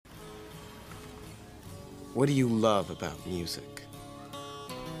What do you love about music?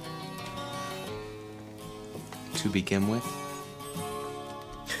 To begin with,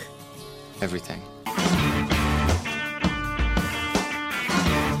 everything.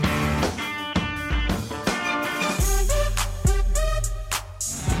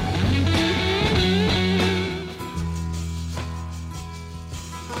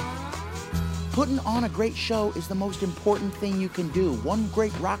 Putting on a great show is the most important thing you can do. One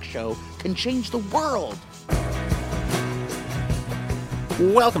great rock show can change the world.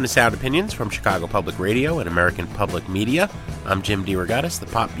 Welcome to Sound Opinions from Chicago Public Radio and American Public Media. I'm Jim DeRogatis, the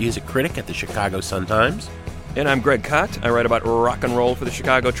pop music critic at the Chicago Sun-Times. And I'm Greg Kot. I write about rock and roll for the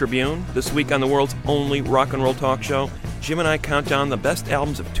Chicago Tribune. This week on the world's only rock and roll talk show, Jim and I count down the best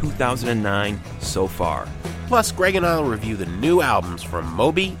albums of 2009 so far. Plus, Greg and I will review the new albums from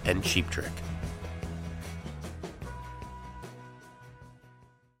Moby and Cheap Trick.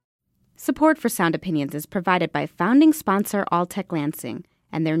 Support for Sound Opinions is provided by founding sponsor Alltech Lansing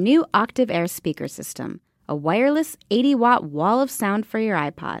and their new Octave Air speaker system, a wireless 80-watt wall of sound for your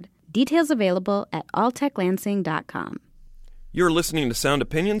iPod. Details available at alltechlansing.com. You're listening to Sound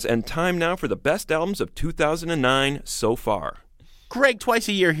Opinions, and time now for the best albums of 2009 so far. Greg, twice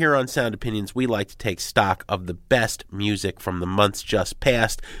a year here on Sound Opinions, we like to take stock of the best music from the months just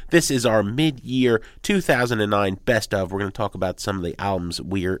past. This is our mid-year 2009 best of. We're going to talk about some of the albums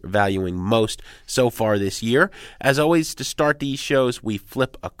we're valuing most so far this year. As always, to start these shows, we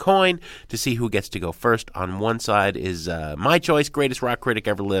flip a coin to see who gets to go first. On one side is my choice, greatest rock critic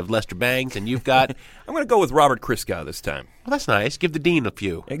ever lived, Lester Bangs, and you've got... I'm going to go with Robert Christgau this time. Well, that's nice. Give the dean a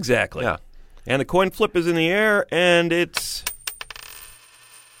few. Exactly. Yeah. And the coin flip is in the air, and it's...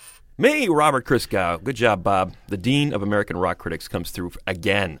 me, Robert Christgau. Good job, Bob. The Dean of American Rock Critics comes through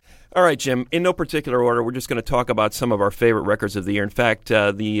again. All right, Jim, in no particular order, we're just going to talk about some of our favorite records of the year. In fact,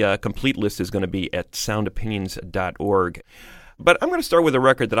 the complete list is going to be at soundopinions.org. But I'm going to start with a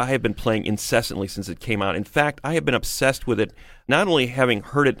record that I have been playing incessantly since it came out. In fact, I have been obsessed with it, not only having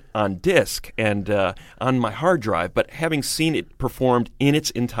heard it on disc and on my hard drive, but having seen it performed in its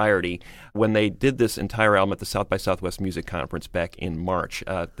entirety when they did this entire album at the South by Southwest Music Conference back in March.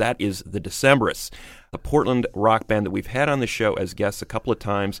 That is the Decemberists, a Portland rock band that we've had on the show as guests a couple of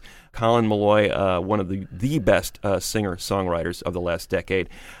times. Colin Meloy, one of the best singer-songwriters of the last decade.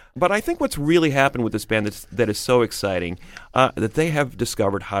 But I think what's really happened with this band that is so exciting, that they have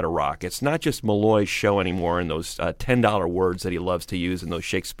discovered how to rock. It's not just Malloy's show anymore and those $10 words that he loves to use and those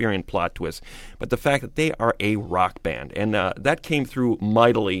Shakespearean plot twists, but the fact that they are a rock band. And that came through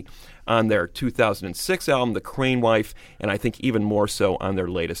mightily on their 2006 album, The Crane Wife, and I think even more so on their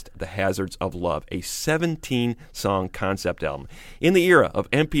latest, The Hazards of Love, a 17-song concept album. In the era of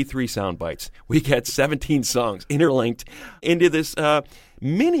MP3 sound bites, we get 17 songs interlinked into this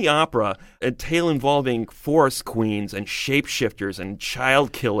mini opera, a tale involving forest queens and shapeshifters and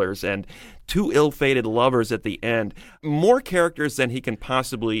child killers and two ill-fated lovers at the end. More characters than he can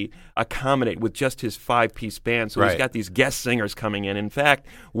possibly accommodate with just his five-piece band. So He's got these guest singers coming in. In fact,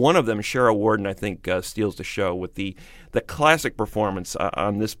 one of them, Cheryl Warden, I think, steals the show with the classic performance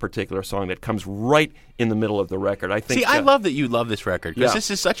on this particular song that comes right in the middle of the record. I think. See, I love that you love this record, because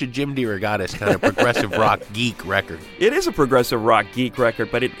this is such a Jim DeRogatis kind of progressive rock geek record. It is a progressive rock geek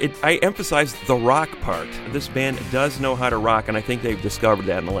record, but I emphasize the rock part. This band does know how to rock, and I think they've discovered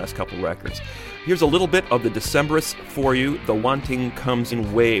that in the last couple records. Here's a little bit of the Decemberists for you. The Wanting Comes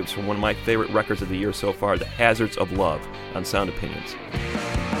in Waves from one of my favorite records of the year so far, The Hazards of Love, on Sound Opinions.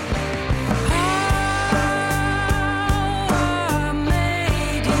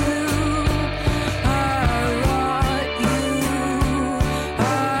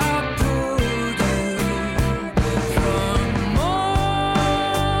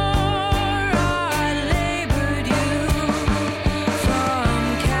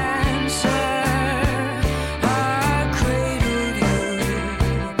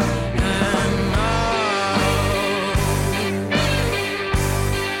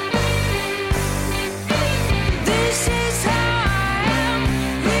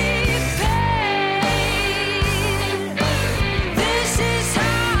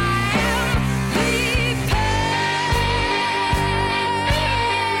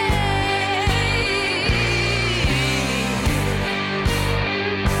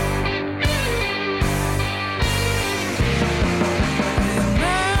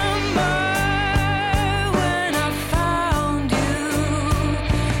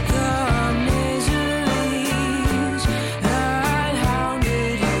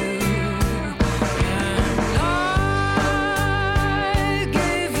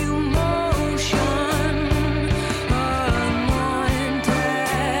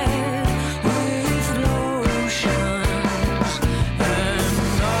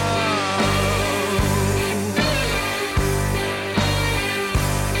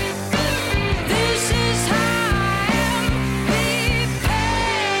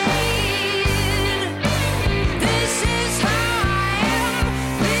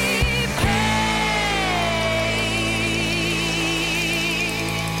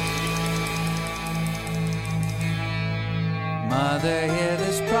 hear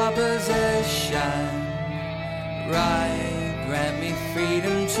this proposition, right, grant me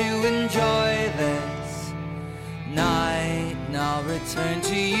freedom to enjoy this night, and I'll return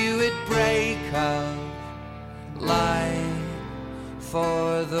to you at break of light,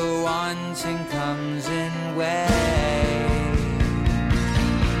 for the wanting comes in waves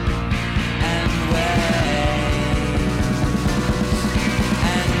and waves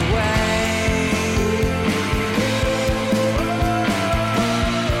and waves.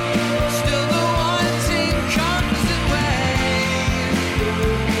 Still the wanting comes in waves.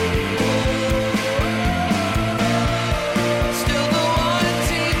 Still the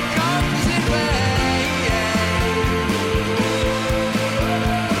wanting comes in waves.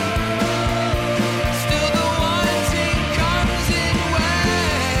 Still the wanting comes in waves.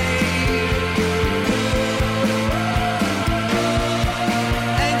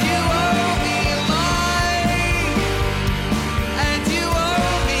 And you owe me life. And you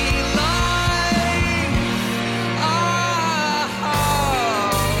owe me life.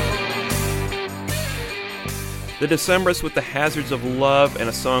 The Decemberists with the Hazards of Love and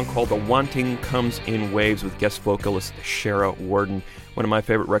a song called The Wanting Comes in Waves with guest vocalist Shara Worden. One of my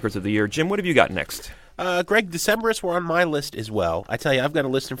favorite records of the year. Jim, what have you got next? Greg, Decemberists were on my list as well. I tell you, I've got a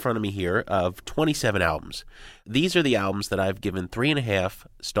list in front of me here of 27 albums. These are the albums that I've given 3.5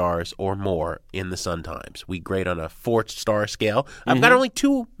 stars or more in the Sun Times. We grade on a 4-star scale. I've got only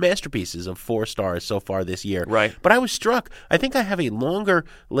 2 masterpieces of 4 stars so far this year. Right. But I was struck. I think I have a longer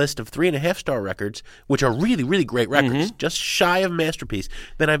list of 3.5-star records, which are really, really great records, just shy of masterpiece,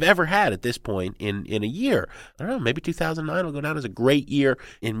 than I've ever had at this point in a year. I don't know, maybe 2009 will go down as a great year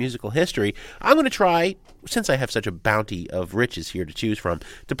in musical history. I'm going to try, since I have such a bounty of riches here to choose from,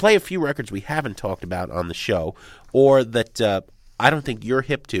 to play a few records we haven't talked about on the show, or that I don't think you're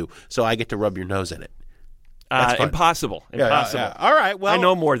hip to, so I get to rub your nose in it. Impossible. Impossible. Yeah. All right, well, I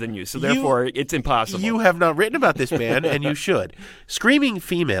know more than you, so therefore it's impossible. You have not written about this band, and you should. Screaming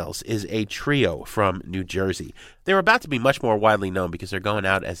Females is a trio from New Jersey. They're about to be much more widely known because they're going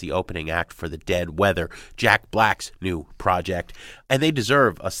out as the opening act for the Dead Weather, Jack Black's new project, and they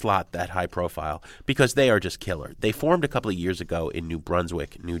deserve a slot that high profile because they are just killer. They formed a couple of years ago in New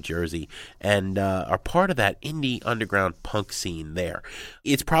Brunswick, New Jersey, and are part of that indie underground punk scene there.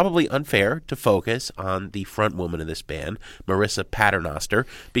 It's probably unfair to focus on the front woman of this band, Marissa Paternoster,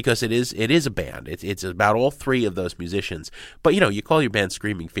 because it is a band. It's about all 3 of those musicians. But, you call your band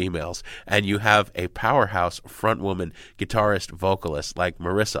Screaming Females, and you have a powerhouse front woman, guitarist, vocalist like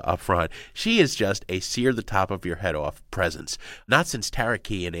Marissa up front. She is just a sear the top of your head off presence. Not since Tara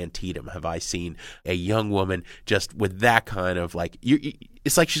Key and Antietam have I seen a young woman just with that kind of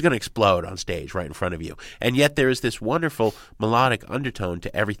it's like she's going to explode on stage right in front of you. And yet there is this wonderful melodic undertone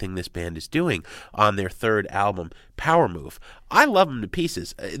to everything this band is doing on their 3rd album, Power Move. I love them to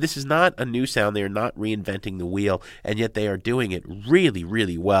pieces. This is not a new sound. They are not reinventing the wheel, and yet they are doing it really,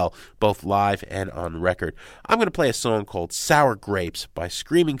 really well, both live and on record. I'm going to play a song called Sour Grapes by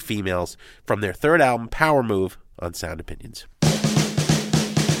Screaming Females from their 3rd album, Power Move, on Sound Opinions.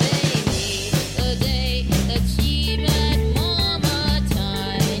 This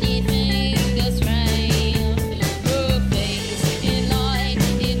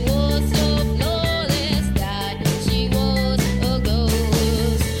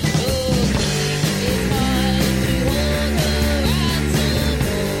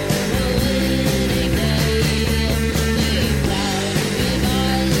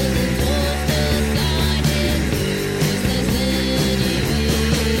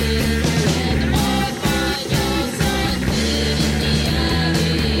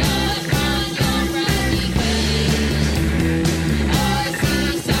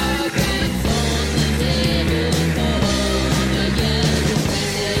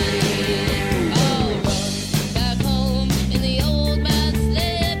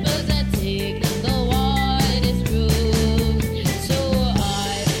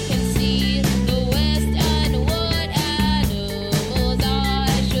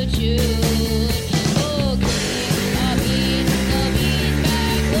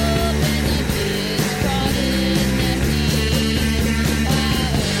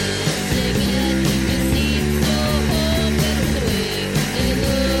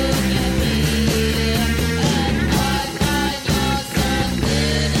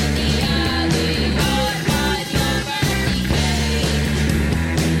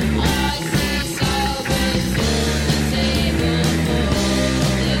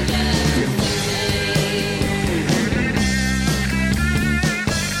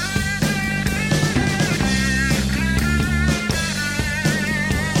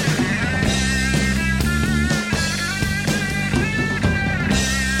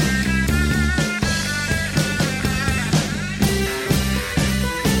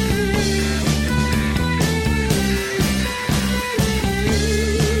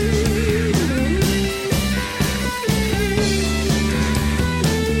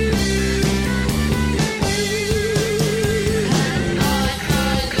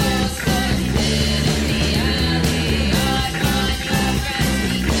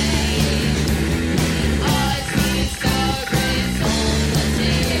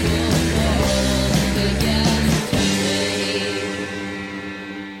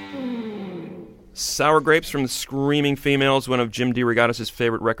Sour Grapes from the Screaming Females, one of Jim DeRogatis'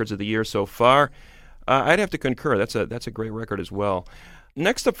 favorite records of the year so far. I'd have to concur. That's a great record as well.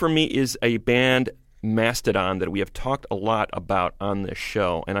 Next up for me is a band, Mastodon, that we have talked a lot about on this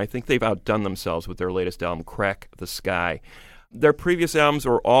show, and I think they've outdone themselves with their latest album, Crack the Sky. Their previous albums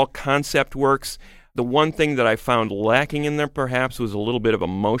were all concept works. The one thing that I found lacking in them, perhaps, was a little bit of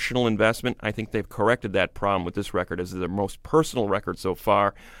emotional investment. I think they've corrected that problem with this record as their most personal record so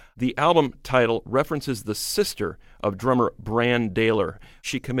far. The album title references the sister of drummer Bran Daler.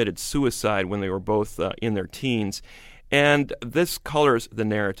 She committed suicide when they were both in their teens. And this colors the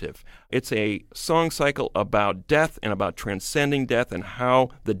narrative. It's a song cycle about death and about transcending death and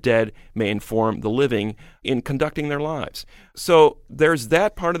how the dead may inform the living in conducting their lives. So there's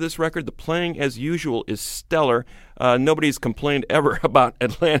that part of this record. The playing, as usual, is stellar. Nobody's complained ever about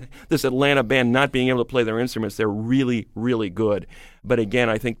this Atlanta band not being able to play their instruments. They're really, really good. But again,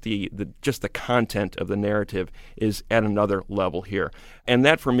 I think just the content of the narrative is at another level here. And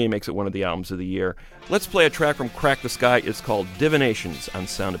that, for me, makes it one of the albums of the year. Let's play a track from Crack the Sky. It's called Divinations on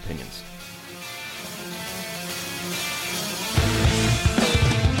Sound Opinions.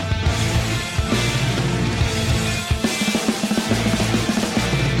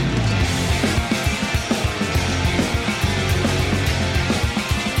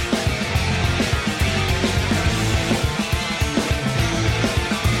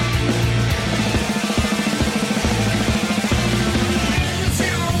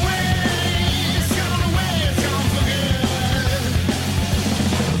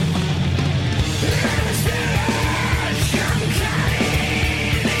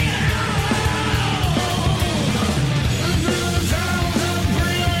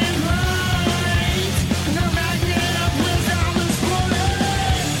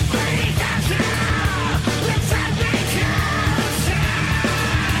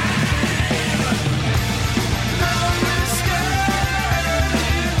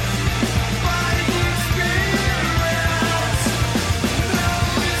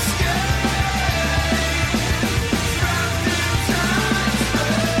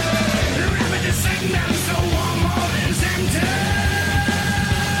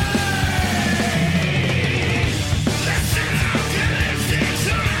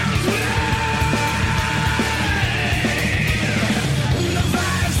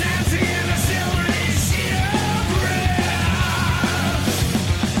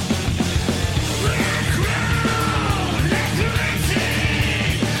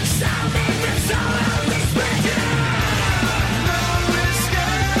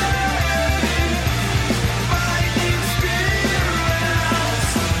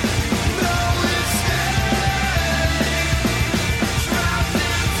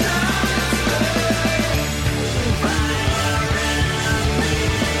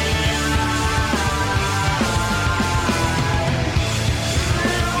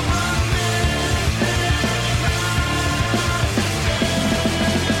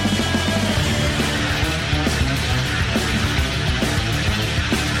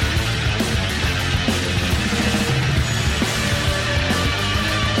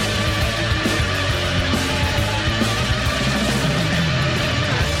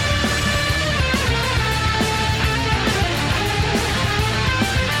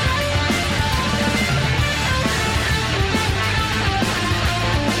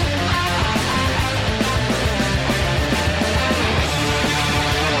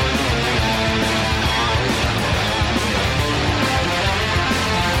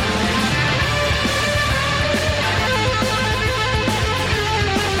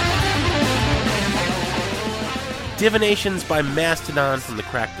 Divinations by Mastodon from the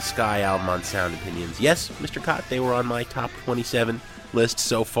Crack the Sky album on Sound Opinions. Yes, Mr. Cott, they were on my top 27 list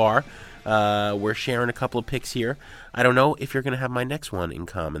so far. We're sharing a couple of picks here. I don't know if you're going to have my next one in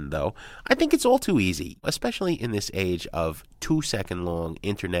common, though. I think it's all too easy, especially in this age of 2-second-long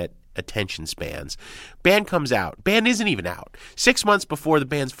internet attention spans. Band comes out. Band isn't even out. 6 months before the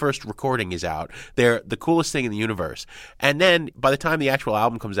band's first recording is out, they're the coolest thing in the universe. And then by the time the actual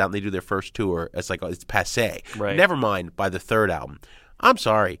album comes out and they do their first tour, it's like, it's passé. Right. Never mind by the third album. I'm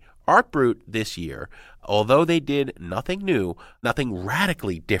sorry. Art Brut this year, although they did nothing new, nothing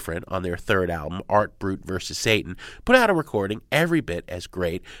radically different on their third album, Art Brut vs. Satan, put out a recording every bit as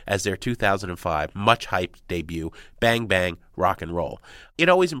great as their 2005 much-hyped debut, Bang Bang Rock and Roll. It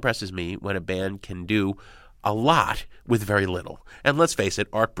always impresses me when a band can do a lot with very little. And let's face it,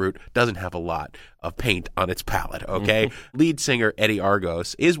 Art Brut doesn't have a lot of paint on its palette, okay? Lead singer Eddie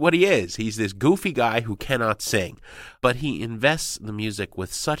Argos is what he is. He's this goofy guy who cannot sing, but he invests the music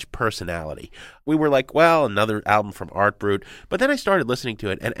with such personality. We were like, well, another album from Art Brut, but then I started listening to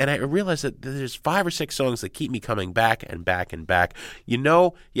it, and I realized that there's 5 or 6 songs that keep me coming back and back and back. You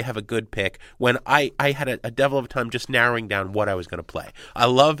know you have a good pick when I had a devil of a time just narrowing down what I was going to play. I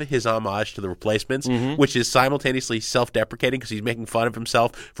love his homage to The Replacements, which is simultaneously self-deprecating because he's making fun of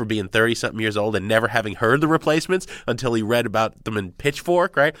himself for being 30-something years old and never having heard The Replacements until he read about them in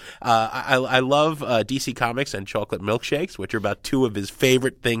Pitchfork, right? I love DC Comics and Chocolate Milkshakes, which are about 2 of his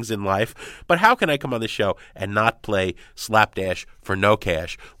favorite things in life. But how can I come on the show and not play Slapdash for No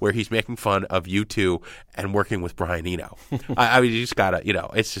Cash, where he's making fun of U2 and working with Brian Eno? I mean, you just gotta,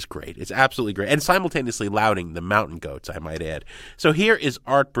 it's just great. It's absolutely great. And simultaneously lauding the Mountain Goats, I might add. So here is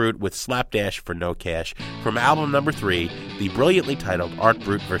Art Brut with Slapdash for No Cash from album number 3, the brilliantly titled Art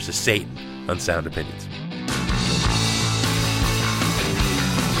Brut versus Satan on Sound Opinions.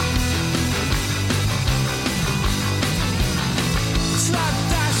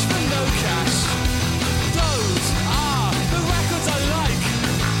 Slapdash for no cash. Those are the records I like.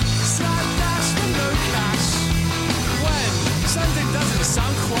 Slapdash for no cash. When something doesn't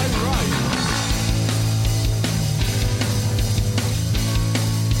sound quite right.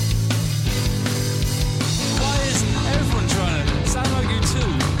 Why isn't everyone trying to sound like you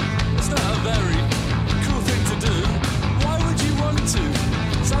too? It's not a very cool thing to do. Why would you want to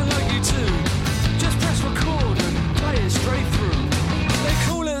sound like you too? Just press record and play it straight through. They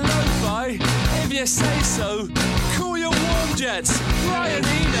call it lo-fi, if you say so. Call your warm jets, Brian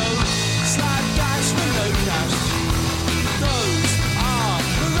Eno. Slapdash for no cash. Those are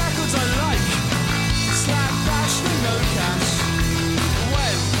the records I like. Slapdash for no cash.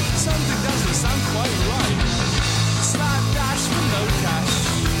 When something doesn't sound quite right. Slapdash for no cash.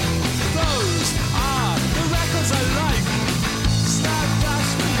 Those are the records I like. Slapdash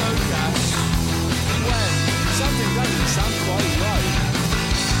for no cash. When something doesn't sound quite right.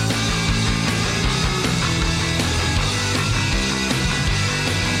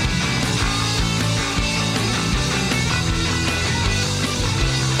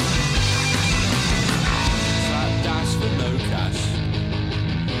 Slapdash for no cash.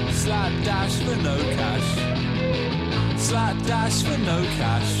 Slapdash for no cash. Slapdash for no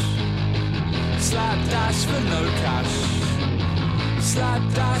cash. Slapdash for no cash.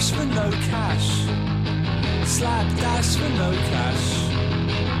 Slapdash for no cash. Slapdash for no cash.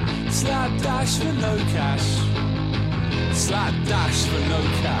 Slapdash for no cash. Slapdash for no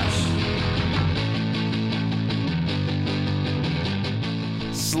cash.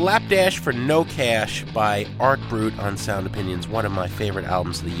 Slapdash for No Cash by Art Brut on Sound Opinions, one of my favorite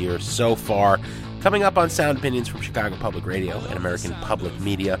albums of the year so far. Coming up on Sound Opinions from Chicago Public Radio and American Public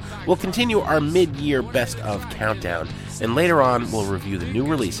Media, we'll continue our mid-year Best Of Countdown, and later on we'll review the new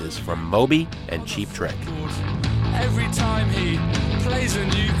releases from Moby and Cheap Trick. Every time he plays a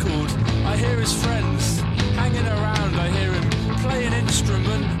new chord, I hear his friends hanging around. I hear him play an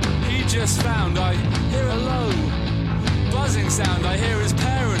instrument he just found. I hear a low buzzing sound. I hear his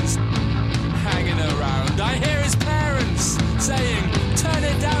parents hanging around. I hear his parents saying, turn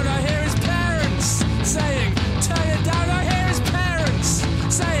it down. I hear his parents saying, turn it down. I hear his parents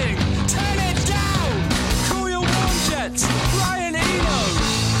saying, turn it down. Call your warm jets, Brian Eno.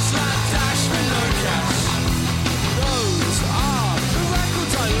 Slapdash for no cash. Those are the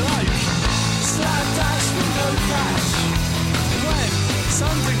records I like. Slapdash for no cash. When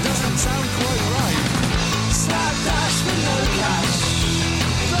something doesn't sound quite right. Slapdash for no cash.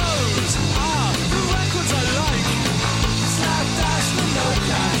 Those are the records I like. Slapdash for no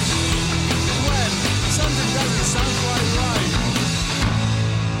cash. When something doesn't sound quite right.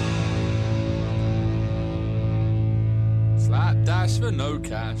 Slapdash for no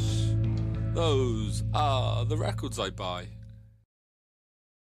cash. Those are the records I buy.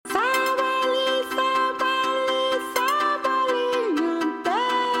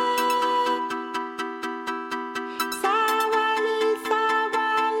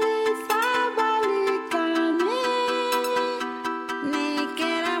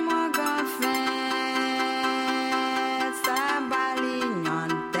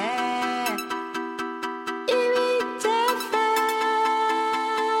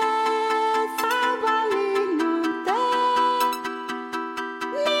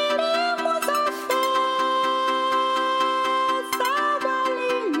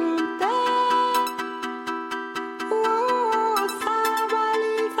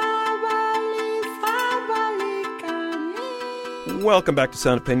 Welcome back to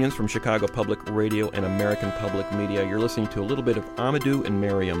Sound Opinions from Chicago Public Radio and American Public Media. You're listening to a little bit of Amadou and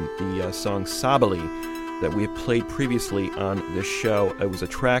Miriam, the song Sabali that we have played previously on this show. It was a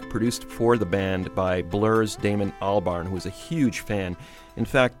track produced for the band by Blur's Damon Albarn, who is a huge fan. In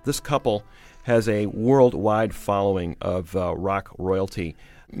fact, this couple has a worldwide following of rock royalty,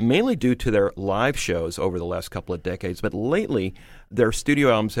 mainly due to their live shows over the last couple of decades. But lately, their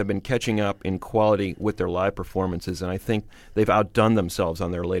studio albums have been catching up in quality with their live performances, and I think they've outdone themselves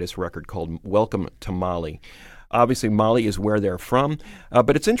on their latest record called Welcome to Mali. Obviously, Mali is where they're from,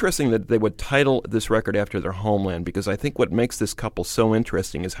 but it's interesting that they would title this record after their homeland, because I think what makes this couple so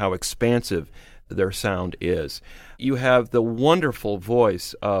interesting is how expansive their sound is. You have the wonderful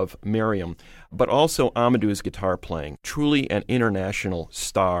voice of Miriam, but also Amadou's guitar playing. Truly an international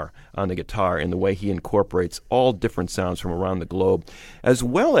star on the guitar in the way he incorporates all different sounds from around the globe, as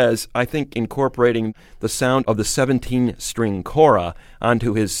well as, I think, incorporating the sound of the 17-string kora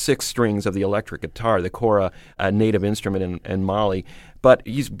onto his 6 strings of the electric guitar, the kora, a native instrument in Mali. But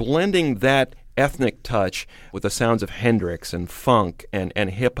he's blending that ethnic touch with the sounds of Hendrix and funk and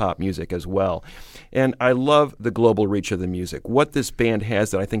hip-hop music as well. And I love the global reach of the music. What this band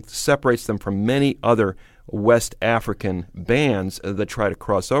has that I think separates them from many other West African bands that try to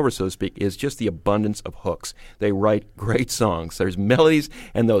cross over, so to speak, is just the abundance of hooks. They write great songs. There's melodies,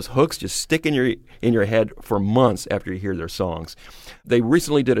 and those hooks just stick in your head for months after you hear their songs. They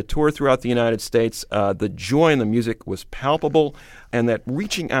recently did a tour throughout the United States. The joy in the music was palpable, and that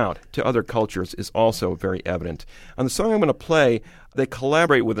reaching out to other cultures is also very evident. On the song I'm going to play, they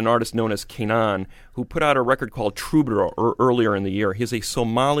collaborate with an artist known as Kenan, who put out a record called Troubadour earlier in the year. He's a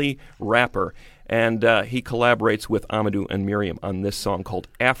Somali rapper, and he collaborates with Amadou and Miriam on this song called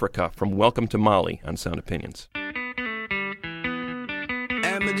Africa from Welcome to Mali on Sound Opinions.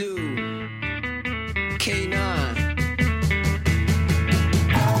 Amadou, K9.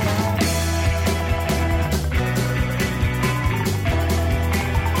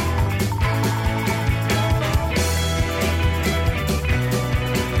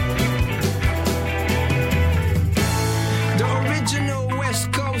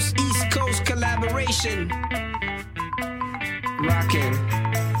 Rockin'.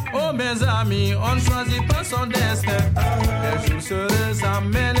 Oh mes amis, on ne choisit pas son destin. Les jours se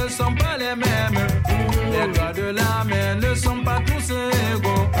ressemblent mais ne sont pas les mêmes. Les doigts de la main ne sont pas tous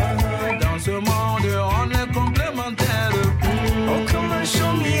égaux. Dans ce monde, on est complémentaires. Oh come on,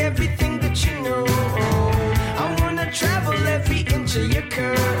 show me everything that you know. I wanna travel every inch of your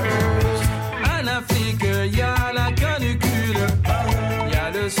curves. En Afrique, y a la canicule. Y a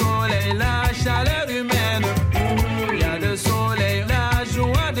le soleil, la chaleur humaine. Y a le soleil, la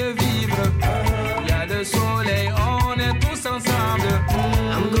joie de vivre. Y a le soleil, on est tous ensemble.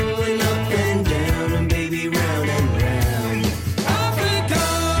 I'm going up and down and baby round and round. Africa,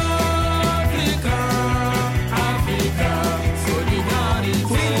 Africa, Africa,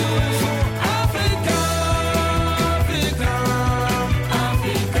 solidarité. Africa, Africa,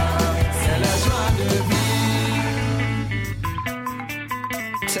 Africa, c'est la joie de vivre.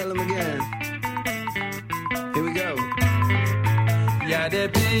 Tell them again. Here we go. Y a des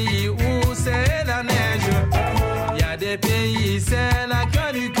pays où c'est la neige. Y a des pays c'est la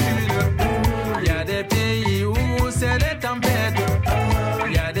canicule. Y a des pays où c'est les tempêtes.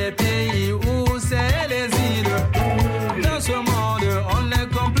 Y a des pays où c'est les îles. Dans ce monde, on est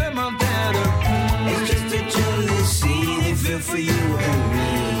complémentaires. It's just a jealousy they feel for you and me.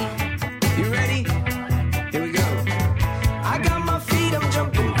 You ready? Here we go. I got my feet, I'm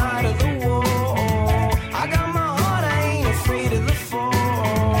jumping out of the wall. I got my heart, I ain't afraid of the fall.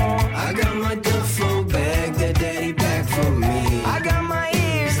 I got my duffel bag that daddy packed for me. I got my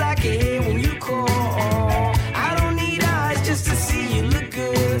ears, I can hear when you call. I don't need eyes just to see you look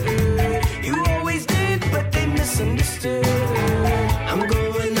good. You always did, but they misunderstood. I'm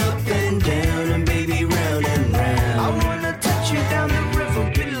going up and down and baby round and round. I wanna touch you down the river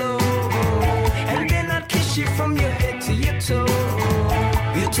below, and then I'd kiss you from your head to your toe.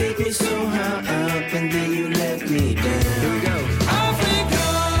 You take me so high up and then you let me down. Here we go. Africa,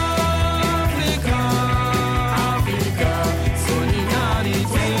 Africa, Africa,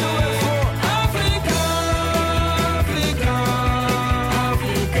 solidarité. Africa, Africa,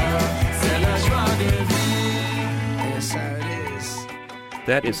 Africa, c'est la joie de vivre. That's how it is.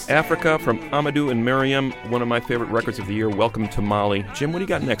 That is Africa from Amadou and Miriam, one of my favorite records of the year, Welcome to Mali. Jim, what do you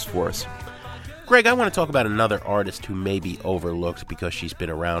got next for us? Greg, I want to talk about another artist who may be overlooked because she's been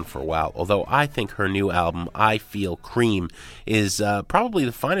around for a while, although I think her new album, I Feel Cream, is probably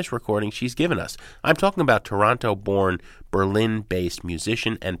the finest recording she's given us. I'm talking about Toronto-born, Berlin-based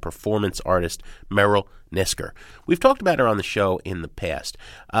musician and performance artist Meryl Nisker. We've talked about her on the show in the past.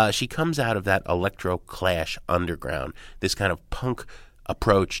 She comes out of that electro-clash underground, this kind of punk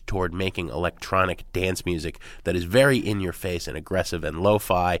approach toward making electronic dance music that is very in-your-face and aggressive and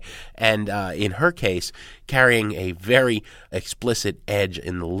lo-fi, and in her case, carrying a very explicit edge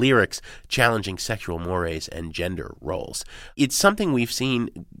in the lyrics, challenging sexual mores and gender roles. It's something we've seen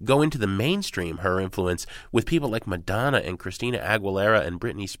go into the mainstream, her influence, with people like Madonna and Christina Aguilera and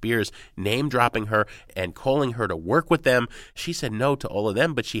Britney Spears name-dropping her and calling her to work with them. She said no to all of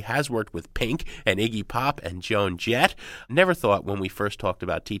them, but she has worked with Pink and Iggy Pop and Joan Jett. Never thought when we first talked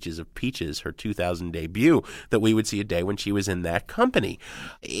about Teaches of Peaches, her 2000 debut, that we would see a day when she was in that company.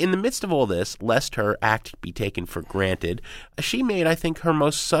 In the midst of all this, lest her act be taken for granted, she made, I think, her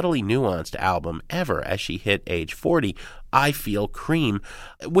most subtly nuanced album ever as she hit age 40, I Feel Cream,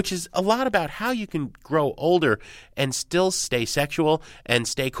 which is a lot about how you can grow older and still stay sexual and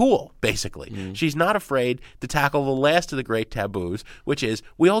stay cool, basically. She's not afraid to tackle the last of the great taboos, which is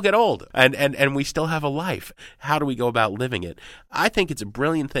we all get old and we still have a life. How do we go about living it? I think it's a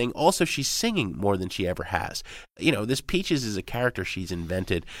brilliant thing. Also, she's singing more than she ever has. You know, this Peaches is a character she's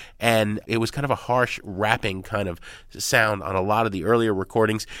invented, and it was kind of a harsh rapping kind of sound on a lot of the earlier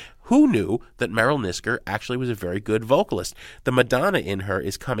recordings. Who knew that Meryl Nisker actually was a very good vocalist? The Madonna in her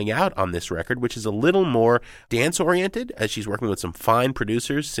is coming out on this record, which is a little more dance-oriented, as she's working with some fine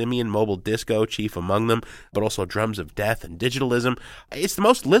producers, Simeon Mobile Disco, chief among them, but also Drums of Death and Digitalism. It's the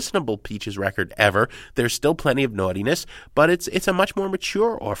most listenable Peaches record ever. There's still plenty of naughtiness, but it's a much more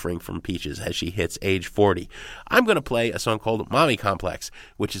mature offering from Peaches as she hits age 40. I'm going to play a song called Mommy Complex,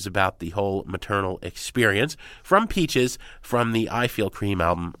 which is about the whole maternal experience from Peaches from the I Feel Cream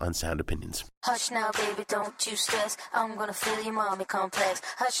album on Sound Opinions. Hush now, baby, don't you stress. I'm gonna feel your mommy complex.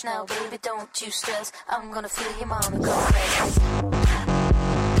 Hush now, baby, don't you stress. I'm gonna feel your mommy complex.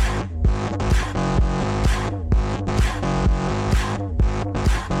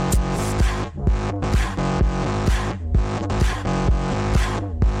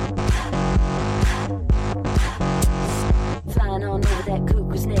 Flying on over that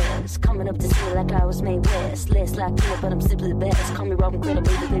cuckoo's nest, coming up to see me like I was made west. Less like you, but I'm simply the best. Call me Robin Critter,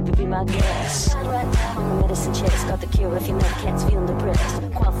 baby, be my guest. Slide right down on the medicine chest, got the cure if your mad cat's feeling depressed.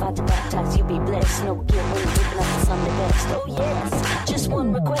 Qualified to baptize, you be blessed. No guilt when you're whipping up the Sunday best. Oh yes, just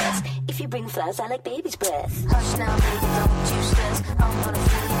one request. If you bring flowers, I like baby's breath. Hush now, baby, don't you stress. I'm gonna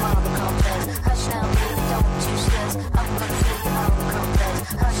feel your mommy complex. Hush now, baby, don't you stress. I'm gonna feel your mommy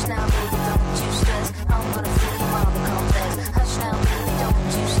complex. Hush now, baby, don't you stress. I'm gonna feel your mommy complex. Hush now, baby, don't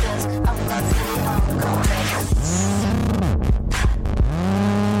you stress. I'm gonna feel your mommy complex.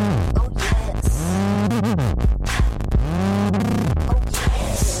 Oh yes. Oh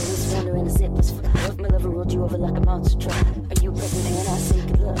yes. This wonder in a zip was full. My lover rolled you over like a monster truck. Are you pregnant? And I say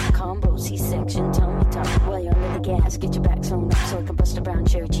good luck. Combo, C-section, tummy tuck. While you're under the gas, get your back sewn up so I can bust a brown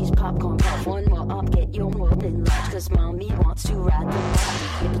cherry cheese popcorn pop. One more up, get your morbid large. Cause mommy wants to ride the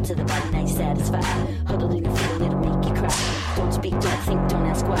bike. Nipple to the body, nice, satisfied. Huddled in a fiddle, it'll make you cry. Don't speak, don't think, don't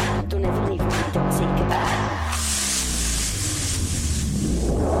ask why. Don't ever leave me, don't say goodbye.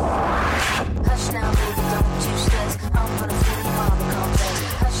 Hush now, baby, don't you stress. I'm gonna feel your mommy complex.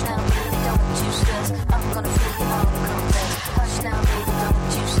 Hush now, baby, don't you stress. I'm gonna feel your mommy complex. Hush now, baby,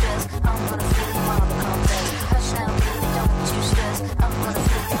 don't you stress. I'm gonna feel your mommy complex. Hush now, baby, don't you stress. I'm gonna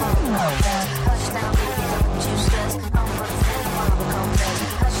feel your mommy complex. Hush now, baby, don't you stress. I'm gonna feel your mommy complex.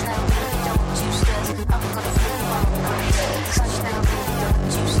 Hush now, baby, don't you stress. I'm gonna feel your mommy complex. Hush now, baby,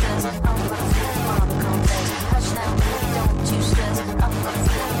 don't you stress. I'm gonna feel your mommy complex. Hush now, baby, don't you stress. I'm gonna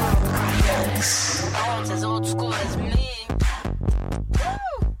feel your mommy complex. Oh, it's as old school as me.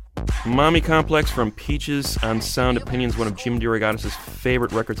 Mommy Complex from Peaches on Sound Opinions, one of Jim DeRogatis'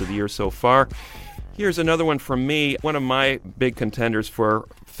 favorite records of the year so far. Here's another one from me, one of my big contenders for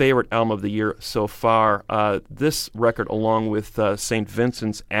favorite album of the year so far. This record, along with St.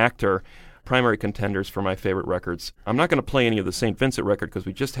 Vincent's Actor, primary contenders for my favorite records. I'm not going to play any of the St. Vincent record because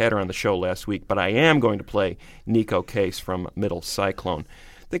we just had her on the show last week, but I am going to play Nico Case from Middle Cyclone.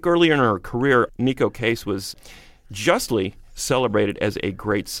 I think earlier in her career, Nico Case was justly celebrated as a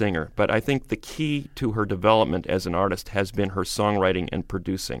great singer, but I think the key to her development as an artist has been her songwriting and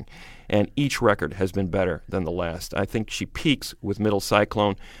producing, and each record has been better than the last. I think she peaks with Middle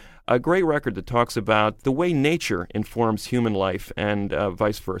Cyclone, a great record that talks about the way nature informs human life and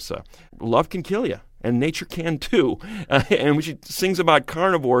vice versa. Love can kill you. and nature can too. And when she sings about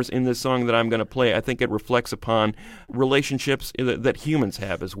carnivores in this song that I'm going to play, I think it reflects upon relationships that humans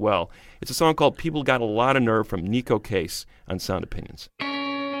have as well. It's a song called People Got a Lot of Nerve from Nico Case on Sound Opinions.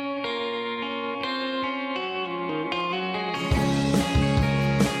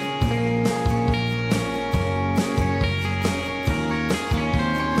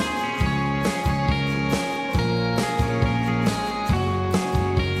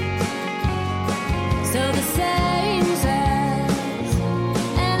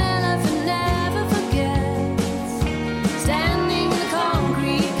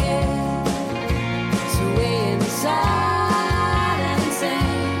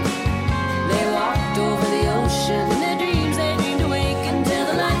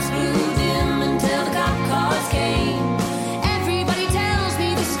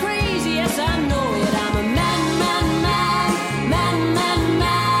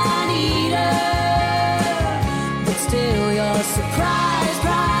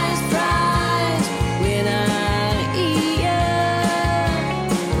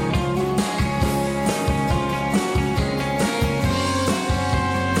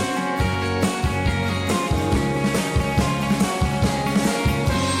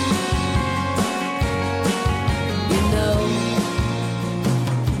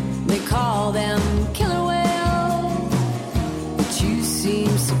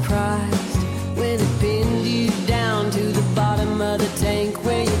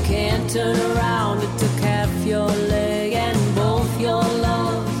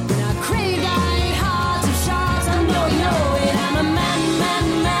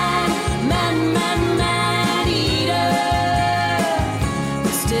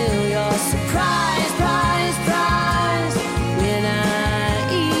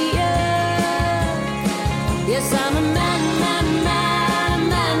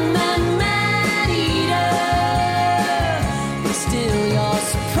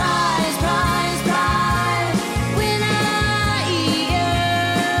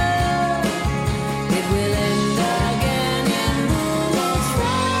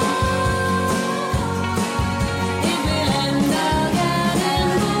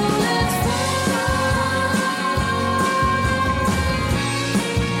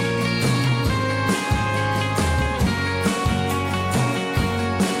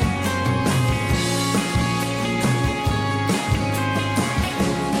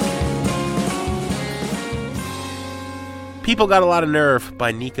 People Got a Lot of Nerve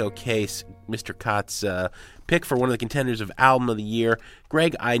by Nico Case, Mr. Cott's pick for one of the contenders of Album of the Year.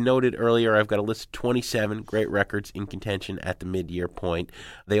 Greg, I noted earlier I've got a list of 27 great records in contention at the mid-year point.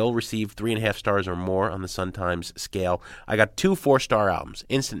 They all received 3.5 stars or more on the Sun Times scale. I got 2 4-star albums,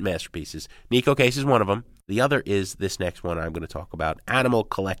 instant masterpieces. Nico Case is one of them. The other is this next one I'm going to talk about, Animal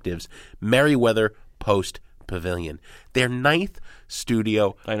Collective's Merriweather Post Pavilion, their 9th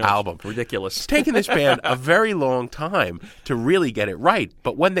studio album. Ridiculous. It's taken this band a very long time to really get it right,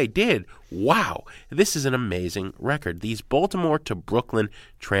 but when they did, wow, this is an amazing record. These Baltimore to Brooklyn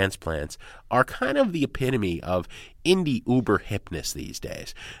transplants are kind of the epitome of indie uber hipness these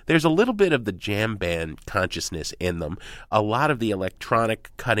days. There's a little bit of the jam band consciousness in them, a lot of the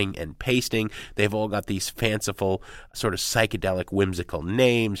electronic cutting and pasting. They've all got these fanciful, sort of psychedelic, whimsical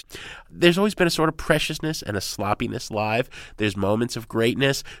names. There's always been a sort of preciousness and a sloppiness live. There's moments of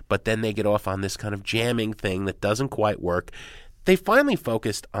greatness, but then they get off on this kind of jamming thing that doesn't quite work. They finally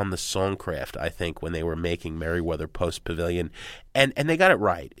focused on the songcraft, I think, when they were making Merriweather Post Pavilion, and they got it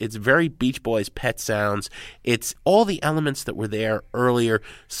right. It's very Beach Boys pet sounds. It's all the elements that were there earlier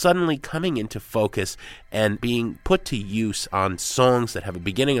suddenly coming into focus and being put to use on songs that have a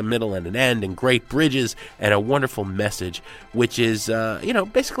beginning, a middle, and an end, and great bridges, and a wonderful message, which is,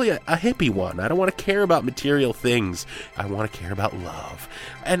 basically a hippie one. I don't want to care about material things. I want to care about love.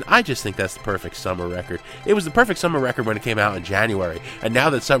 And I just think that's the perfect summer record. It was the perfect summer record when it came out in January, and now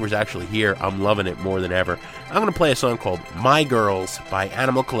that summer's actually here, I'm loving it more than ever. I'm going to play a song called My Girls by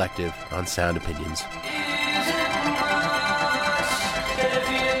Animal Collective on Sound Opinions.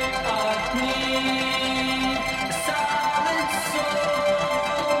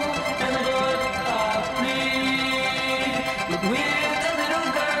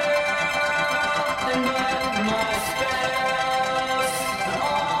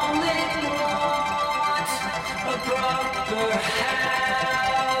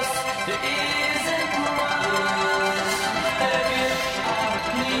 There isn't much.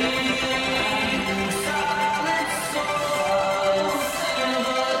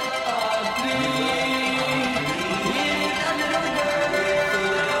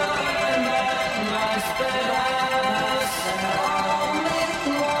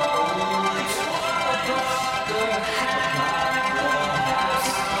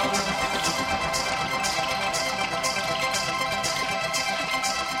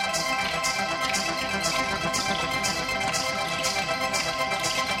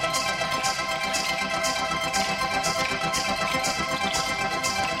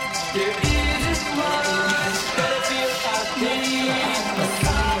 There isn't much that I feel I need. A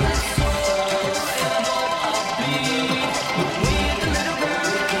solid soul and a heart of beat. With a little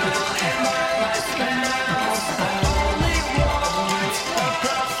girl and my spouse, I only want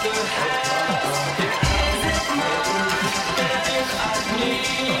across the house. There isn't much that I feel I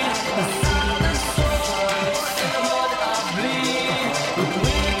need. A solid soul and a heart of bleed. With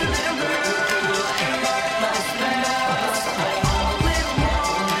a little girl and my spouse, I only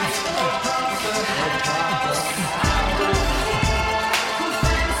want across the house. I don't care who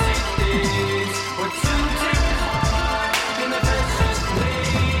fancy things or to take part in the precious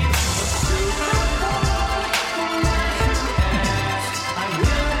ways. To the boy who asks, I will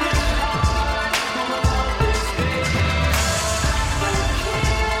work hard on the hardest days. I don't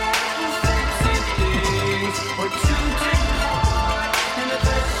care who fancy things or to take part in the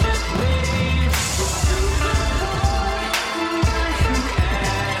precious ways. To the boy who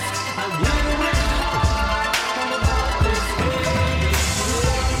asks, I will work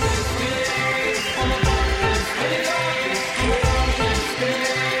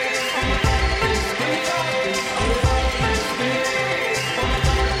hard on the hardest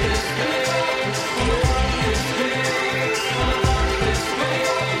days. On the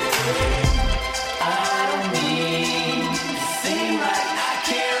hardest days. I don't mean to seem like I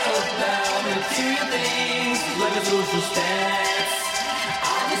care about material things like a social stats. I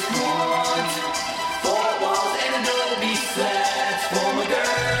just want four walls and a Dolby sets for my girls.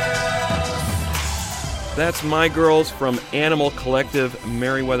 That's My Girls from Animal Collective,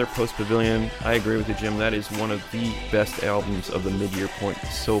 Merriweather Post Pavilion. I agree with you, Jim. That is one of the best albums of the mid-year point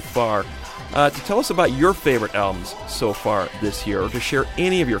so far. To tell us about your favorite albums so far this year, or to share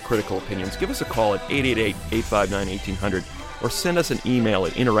any of your critical opinions, give us a call at 888-859-1800, or send us an email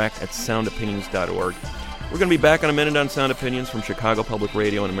at interact@soundopinions.org. We're going to be back in a minute on Sound Opinions from Chicago Public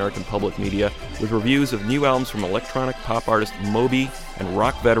Radio and American Public Media with reviews of new albums from electronic pop artist Moby and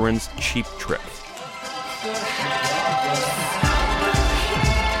rock veterans Cheap Trick.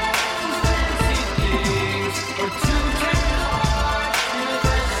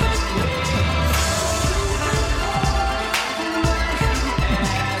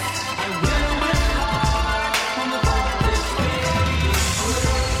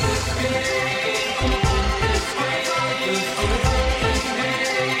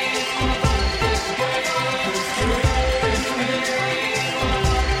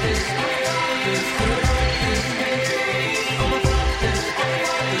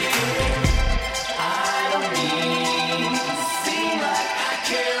 I don't mean to seem like I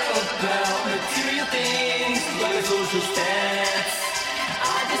care about material things like a social stats. I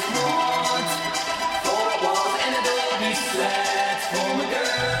just want four walls and a Dolby sets for my girls.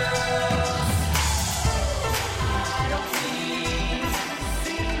 I don't mean to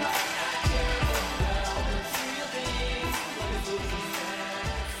seem like I care about material things like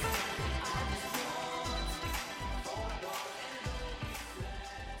a social stats.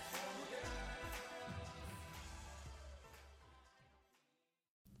 I just want four walls and a Dolby sets for my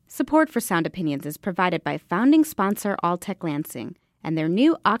girls. Support for Sound Opinions is provided by founding sponsor Alltech Lansing and their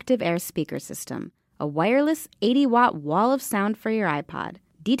new Octave Air speaker system, a wireless 80-watt wall of sound for your iPod.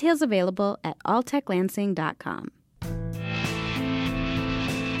 Details available at alltechlansing.com.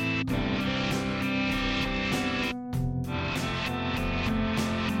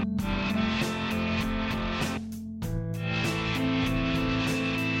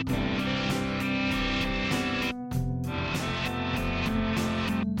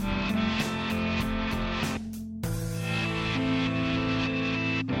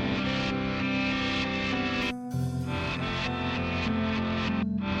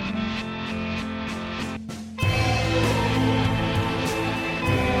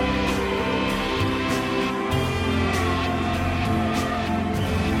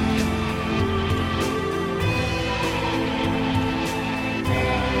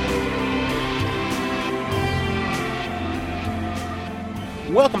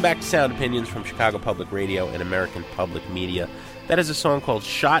 Welcome back to Sound Opinions from Chicago Public Radio and American Public Media. That is a song called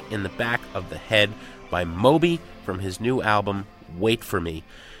Shot in the Back of the Head by Moby from his new album, Wait For Me.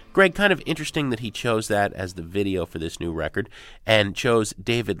 Greg, kind of interesting that he chose that as the video for this new record and chose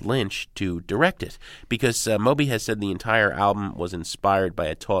David Lynch to direct it, because Moby has said the entire album was inspired by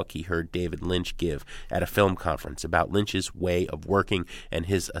a talk he heard David Lynch give at a film conference about Lynch's way of working and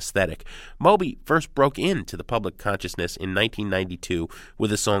his aesthetic. Moby first broke into the public consciousness in 1992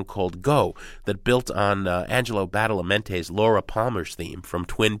 with a song called Go that built on Angelo Badalamente's Laura Palmer's theme from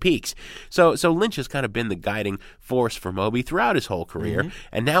Twin Peaks. So Lynch has kind of been the guiding force for Moby throughout his whole career,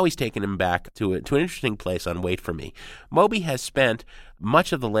 and now he's taken him back to an interesting place on Wait For Me. Moby has spent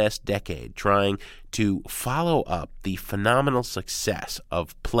much of the last decade trying to follow up the phenomenal success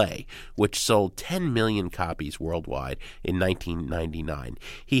of Play, which sold 10 million copies worldwide in 1999.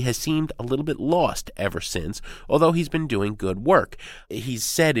 He has seemed a little bit lost ever since, although he's been doing good work. He's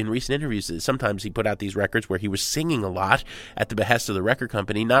said in recent interviews that sometimes he put out these records where he was singing a lot at the behest of the record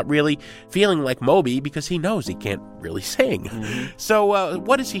company, not really feeling like Moby because he knows he can't really sing. So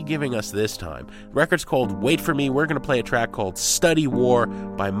what is he giving us this time? The record's called Wait For Me. We're going to play a track called Study War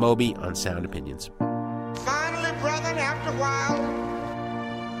by Moby on Sound Opinions. Finally, brethren, after a while,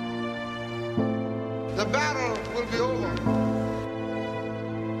 the battle will be over.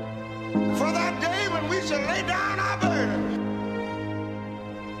 For that day when we shall lay down our burden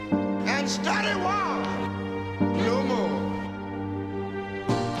and study war no more.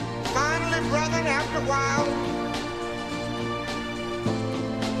 Finally, brethren, after a while,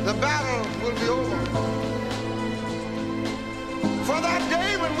 the battle will be over. For that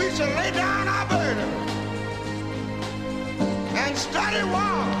day when we shall lay down our burden and study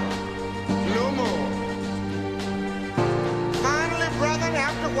war no more. Finally, brethren,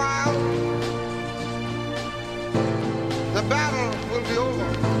 after a while, the battle will be over.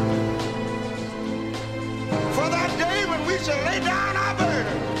 For that day when we shall lay down our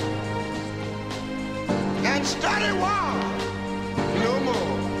burden and study war no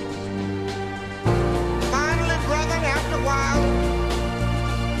more. Finally, brethren, after a while,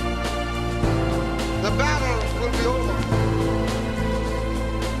 the battle will be over.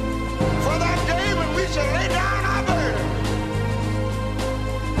 For that day when we shall lay down our burden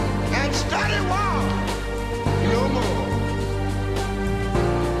and study war no more.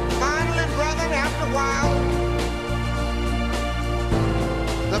 Finally, brethren, after a while,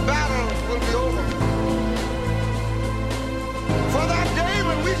 the battle will be over. For that day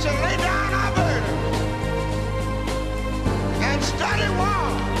when we shall lay down our burden and study war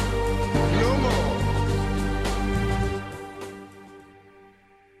no more.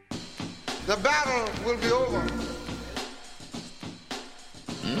 The battle will be over.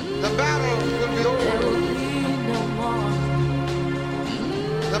 The battle will be over.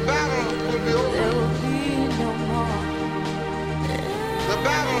 The battle will be over. The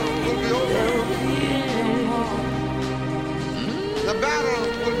battle will be over. The battle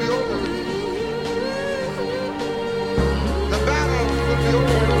will be over. The battle will be over. The battle will be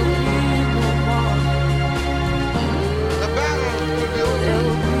over. The battle will be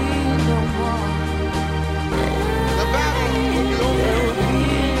over.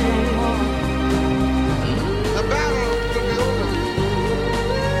 The battle will be over.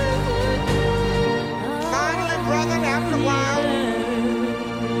 Finally, brethren, after a while,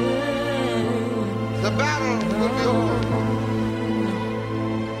 the battle will be over.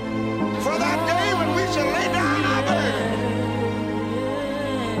 For that day when we shall lay down our burden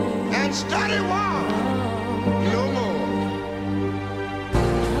and study war no more.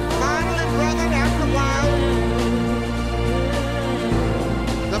 Finally, brethren, after a while,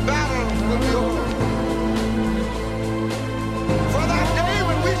 the battle will be over. For that day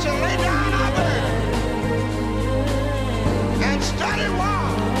when we shall lay down our burden and study war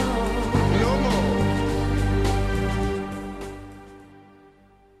no more.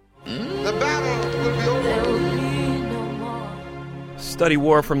 The battle will be over. Study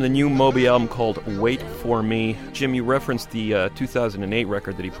War from the new Moby album called Wait For Me. Jim, you referenced the 2008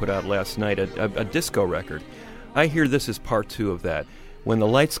 record that he put out last night, a disco record. I hear this as part two of that. When the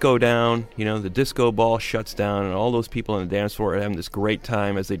lights go down, you know, the disco ball shuts down, and all those people on the dance floor are having this great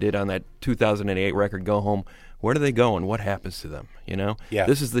time as they did on that 2008 record, Go Home. Where do they go and what happens to them, you know? Yeah.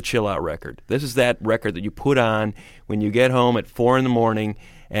 This is the chill-out record. This is that record that you put on when you get home at 4 in the morning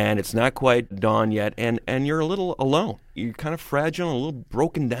and it's not quite dawn yet, and you're a little alone. You're kind of fragile and a little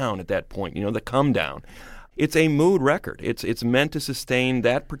broken down at that point, you know, the come down. It's a mood record. It's meant to sustain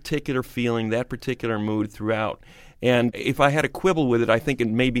that particular feeling, that particular mood throughout. And if I had a quibble with it, I think it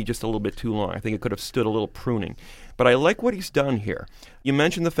may be just a little bit too long. I think it could have stood a little pruning. But I like what he's done here. You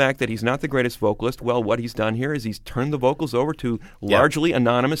mentioned the fact that he's not the greatest vocalist. Well, what he's done here is he's turned the vocals over to largely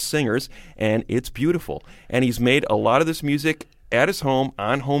anonymous singers, and it's beautiful. And he's made a lot of this music at his home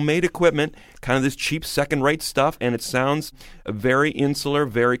on homemade equipment, kind of this cheap second-rate stuff, and it sounds very insular,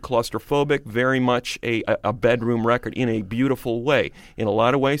 very claustrophobic, very much a bedroom record in a beautiful way. In a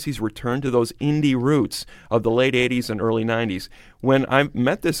lot of ways, he's returned to those indie roots of the late 80s and early 90s, when I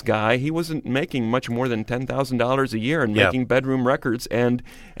met this guy, he wasn't making much more than $10,000 a year and making bedroom records and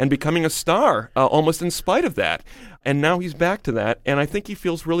becoming a star almost in spite of that. And now he's back to that, and I think he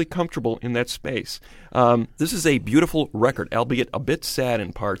feels really comfortable in that space. This is a beautiful record, albeit a bit sad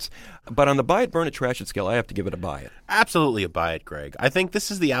in parts. But on the buy it, burn it, trash it scale, I have to give it a buy it. Absolutely a buy it, Greg. I think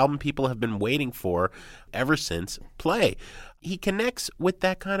this is the album people have been waiting for ever since Play. He connects with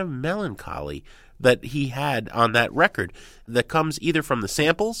that kind of melancholy that he had on that record that comes either from the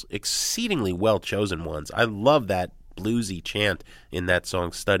samples, exceedingly well-chosen ones. I love that bluesy chant in that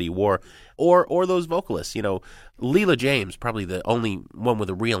song Study War, or those vocalists. You know, Leela James, probably the only one with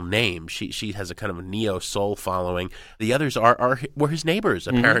a real name. She has a kind of a neo-soul following. The others were his neighbors,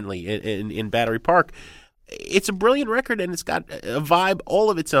 apparently, in Battery Park. It's a brilliant record, and it's got a vibe all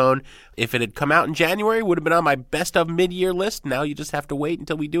of its own. If it had come out in January, it would have been on my best of mid-year list. Now you just have to wait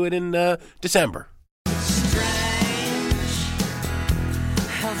until we do it in December. Strange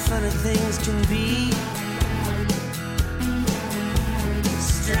how funny things can be.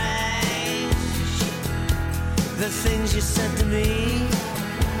 Strange the things you said to me.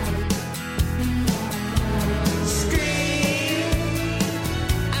 Scream,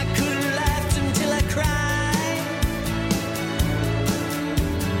 I could have laughed until I cried.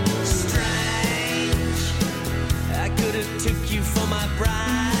 Strange, I could have took you for my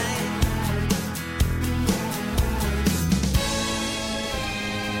bride.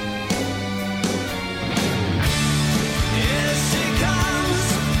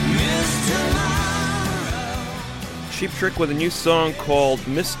 Cheap Trick with a new song called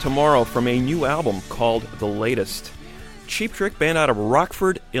Miss Tomorrow from a new album called The Latest. Cheap Trick, band out of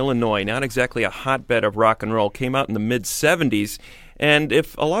Rockford, Illinois, not exactly a hotbed of rock and roll, came out in the mid-'70s. And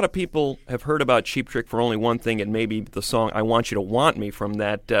if a lot of people have heard about Cheap Trick for only one thing, it may be the song I Want You to Want Me from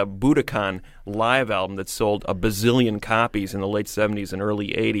that Budokan live album that sold a bazillion copies in the late 70s and early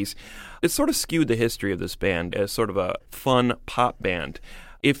 80s. It sort of skewed the history of this band as sort of a fun pop band.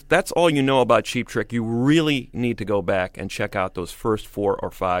 If that's all you know about Cheap Trick, you really need to go back and check out those first 4 or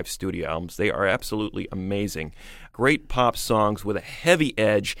 5 studio albums. They are absolutely amazing. Great pop songs with a heavy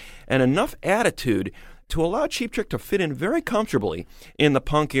edge and enough attitude to allow Cheap Trick to fit in very comfortably in the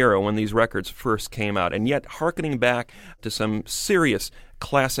punk era when these records first came out, and yet hearkening back to some serious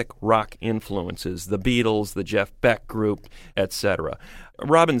classic rock influences, the Beatles, the Jeff Beck Group, etc.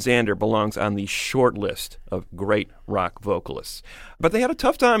 Robin Zander belongs on the short list of great rock vocalists. But they had a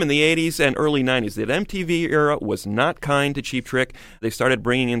tough time in the 80s and early 90s. The MTV era was not kind to Cheap Trick. They started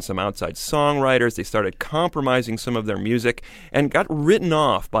bringing in some outside songwriters. They started compromising some of their music and got written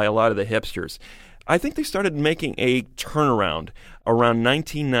off by a lot of the hipsters. I think they started making a turnaround around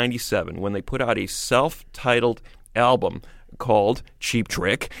 1997 when they put out a self-titled album called Cheap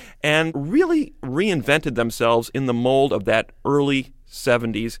Trick and really reinvented themselves in the mold of that early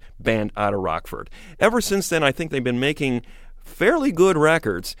 70s band out of Rockford. Ever since then, I think they've been making fairly good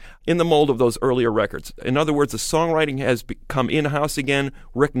records in the mold of those earlier records. In other words, the songwriting has become in-house again.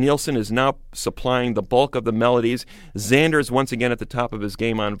 Rick Nielsen is now supplying the bulk of the melodies. Zander is once again at the top of his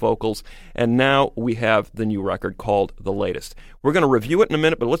game on vocals. And now we have the new record called The Latest. We're going to review it in a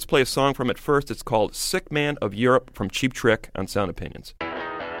minute, but let's play a song from it first. It's called Sick Man of Europe from Cheap Trick on Sound Opinions.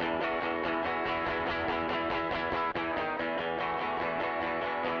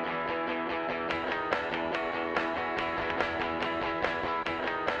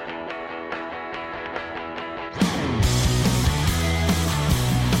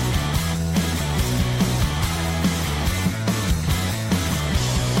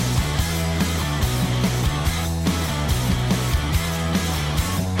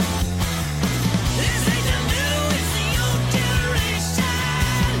 This ain't the new, it's the old generation.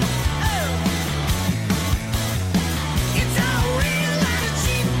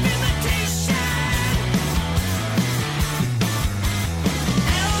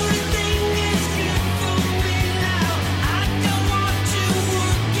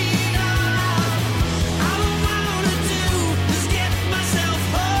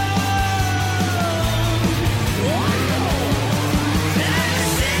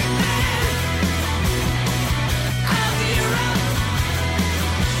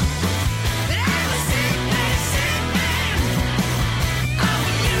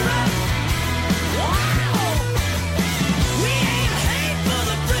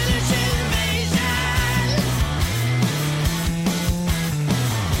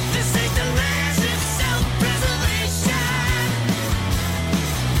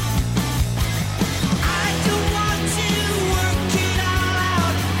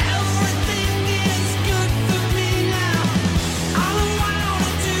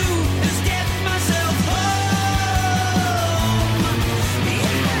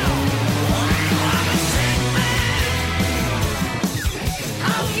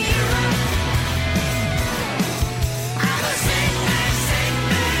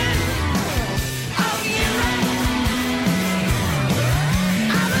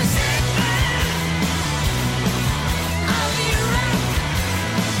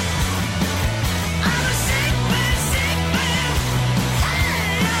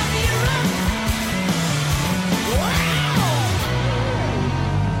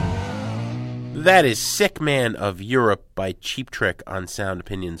 That is Sick Man of Europe by Cheap Trick on Sound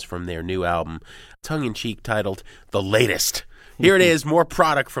Opinions from their new album, tongue-in-cheek titled The Latest. Here it is, more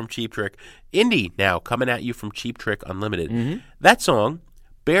product from Cheap Trick. Indie now coming at you from Cheap Trick Unlimited. That song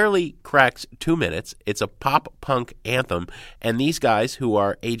barely cracks 2 minutes. It's a pop-punk anthem, and these guys, who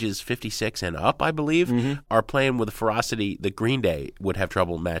are ages 56 and up, I believe, are playing with a ferocity that Green Day would have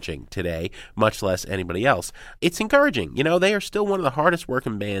trouble matching today, much less anybody else. It's encouraging. You know, they are still one of the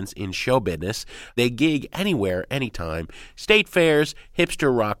hardest-working bands in show business. They gig anywhere, anytime. State fairs,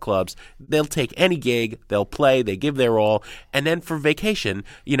 hipster rock clubs. They'll take any gig. They'll play. They give their all. And then for vacation,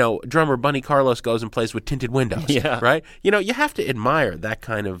 you know, drummer Bunny Carlos goes and plays with tinted windows, right? You know, you have to admire that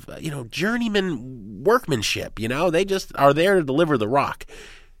kind of, journeyman workmanship. You know, they just are there to deliver the rock.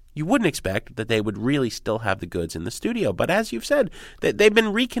 You wouldn't expect that they would really still have the goods in the studio. But as you've said, they've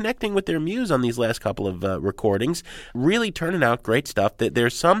been reconnecting with their muse on these last couple of recordings, really turning out great stuff.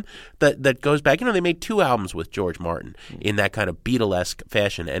 There's some that goes back. You know, they made 2 albums with George Martin in that kind of Beatlesque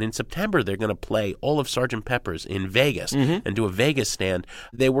fashion. And in September, they're going to play all of Sgt. Pepper's in Vegas and do a Vegas stand.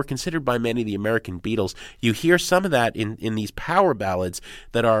 They were considered by many the American Beatles. You hear some of that in these power ballads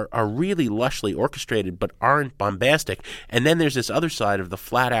that are really lushly orchestrated but aren't bombastic. And then there's this other side of the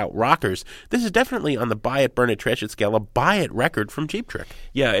flat-out rockers. This is definitely on the buy it, burn it, trash it scale, a buy it record from Cheap Trick.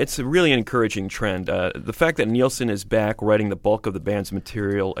 Yeah, it's a really encouraging trend. The fact that Nielsen is back writing the bulk of the band's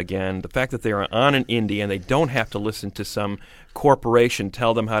material again, the fact that they are on an indie and they don't have to listen to some corporation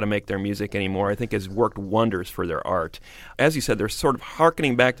tell them how to make their music anymore, I think has worked wonders for their art. As you said, they're sort of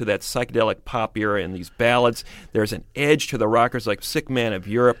hearkening back to that psychedelic pop era in these ballads. There's an edge to the rockers like Sick Man of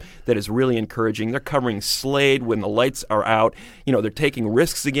Europe that is really encouraging. They're covering Slade when the lights are out. You know, they're taking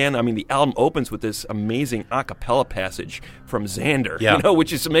risks again. I mean, the album opens with this amazing a cappella passage from Xander,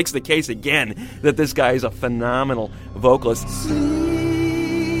 which just makes the case again that this guy is a phenomenal vocalist.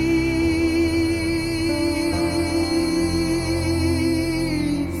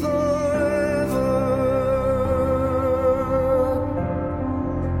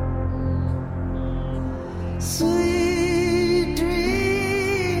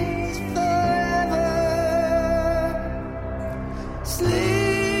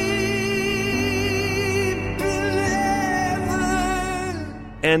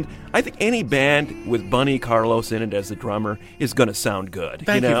 And I think any band with Bunny Carlos in it as the drummer is going to sound good.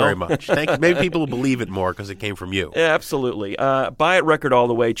 Thank you very much. Thank you. Maybe people will believe it more because it came from you. Yeah, absolutely. Buy it record all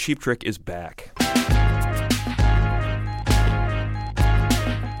the way. Cheap Trick is back.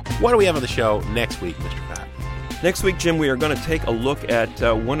 What do we have on the show next week, Mr. Pat? Next week, Jim, we are going to take a look at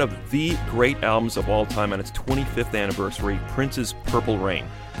one of the great albums of all time on its 25th anniversary, Prince's Purple Rain.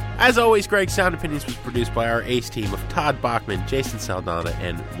 As always, Greg, Sound Opinions was produced by our ace team of Todd Bachman, Jason Saldana,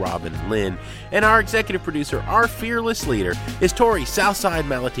 and Robin Lynn. And our executive producer, our fearless leader, is Tori Southside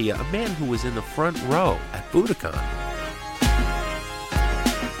Malatia, a man who was in the front row at Budokan.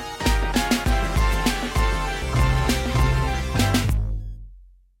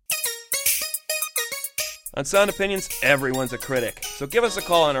 On Sound Opinions, everyone's a critic. So give us a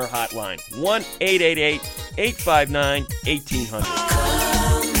call on our hotline, 1-888-859-1800.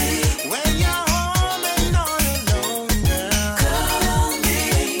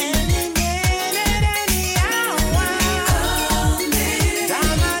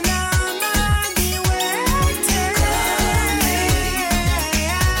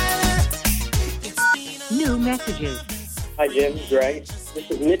 Messages. Hi, Jim, Greg. This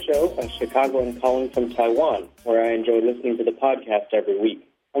is Micho, a Chicagoan calling from Taiwan, where I enjoy listening to the podcast every week.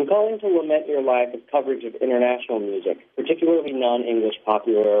 I'm calling to lament your lack of coverage of international music, particularly non-English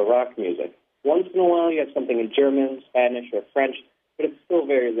popular or rock music. Once in a while, you have something in German, Spanish, or French, but it's still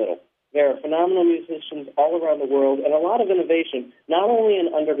very little. There are phenomenal musicians all around the world and a lot of innovation, not only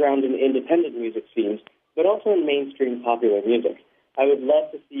in underground and independent music scenes, but also in mainstream popular music. I would love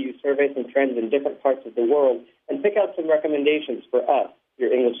to see you survey some trends in different parts of the world and pick out some recommendations for us,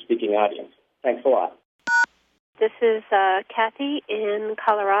 your English-speaking audience. Thanks a lot. This is Kathy in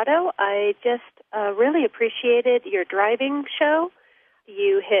Colorado. I just really appreciated your driving show.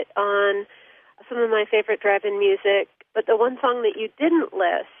 You hit on some of my favorite drive-in music, but the one song that you didn't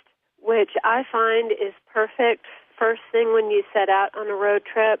list, which I find is perfect first thing when you set out on a road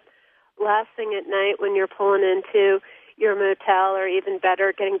trip, last thing at night when you're pulling into your motel, or even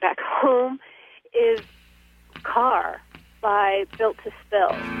better, getting back home, is Car by Built to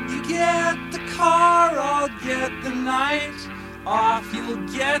Spill. You get the car, I'll get the night off. You'll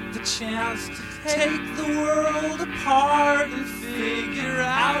get the chance to take the world apart and figure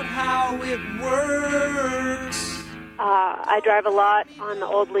out how it works. I drive a lot on the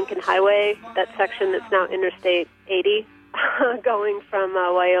old Lincoln Highway, that section that's now Interstate 80, going from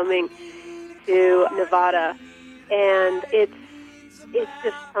Wyoming to Nevada, and it's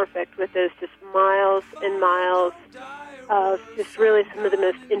just perfect with those just miles and miles of just really some of the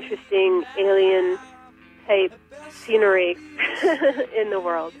most interesting alien-type scenery in the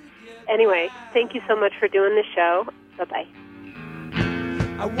world. Anyway, thank you so much for doing the show. Bye-bye.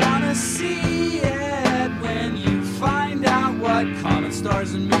 I wanna see it when you find out what common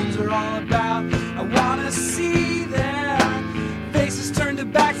stars and moons are all about. I wanna see their faces turn to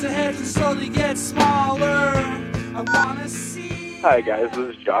backs and heads and slowly get smaller. I wanna see... Hi guys,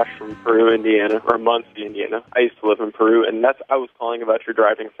 this is Josh from Peru, Indiana, or Muncie, Indiana. I used to live in Peru, and I was calling about your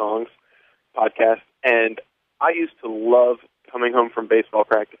Driving Songs podcast, and I used to love coming home from baseball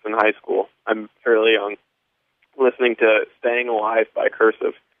practice in high school. I'm fairly young. Listening to Staying Alive by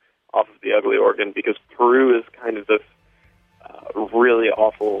Cursive off of the Ugly Organ, because Peru is kind of this really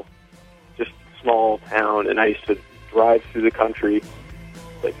awful, just small town, and I used to drive through the country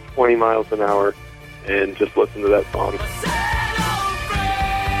like 20 miles an hour and just listen to that song.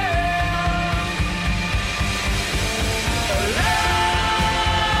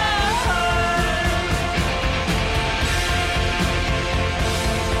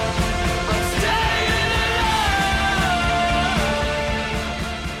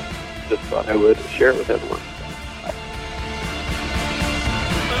 Just thought I would share it with everyone.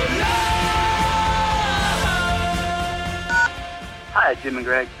 Hi, Jim and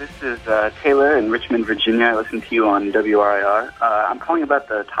Greg. This is Taylor in Richmond, Virginia. I listen to you on WRIR. I'm calling about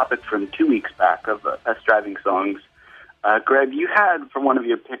the topic from 2 weeks back of best driving songs. Greg, you had for one of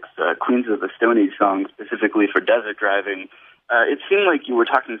your picks Queens of the Stone Age song specifically for desert driving. It seemed like you were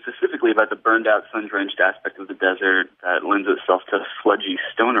talking specifically about the burned-out, sun-drenched aspect of the desert that lends itself to sludgy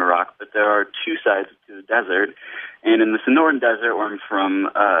stoner rock, but there are two sides to the desert. And in the Sonoran Desert, where I'm from,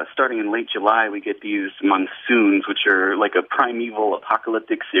 starting in late July, we get these monsoons, which are like a primeval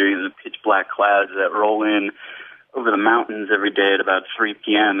apocalyptic series of pitch-black clouds that roll in over the mountains every day at about 3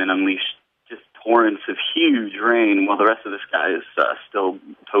 p.m. and unleash just torrents of huge rain while the rest of the sky is still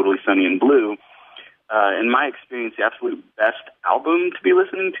totally sunny and blue. In my experience, the absolute best album to be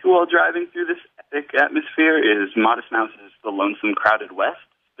listening to while driving through this epic atmosphere is Modest Mouse's The Lonesome Crowded West,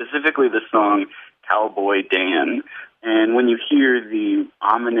 specifically the song Cowboy Dan. And when you hear the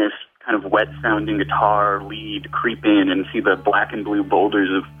ominous kind of wet-sounding guitar lead creep in and see the black and blue boulders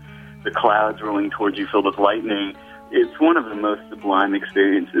of the clouds rolling towards you filled with lightning, it's one of the most sublime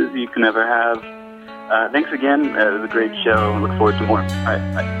experiences you can ever have. Thanks again. It was a great show. I look forward to more. All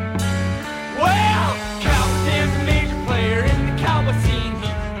right, bye. Well, Cowboy Dan's a major player in the cowboy scene. He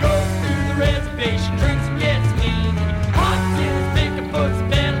goes through the reservation, drinks and gets mean. He hunts in his pickup, puts the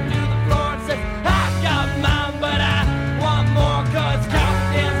pedal to the floor and says, I got mine, but I want more, cause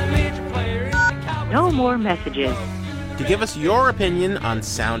Cowboy Dan's a major player in the cowboy scene. No more messages. To give us your opinion on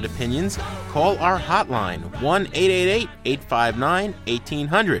Sound Opinions, call our hotline,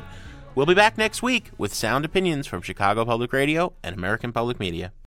 1-888-859-1800. We'll be back next week with Sound Opinions from Chicago Public Radio and American Public Media.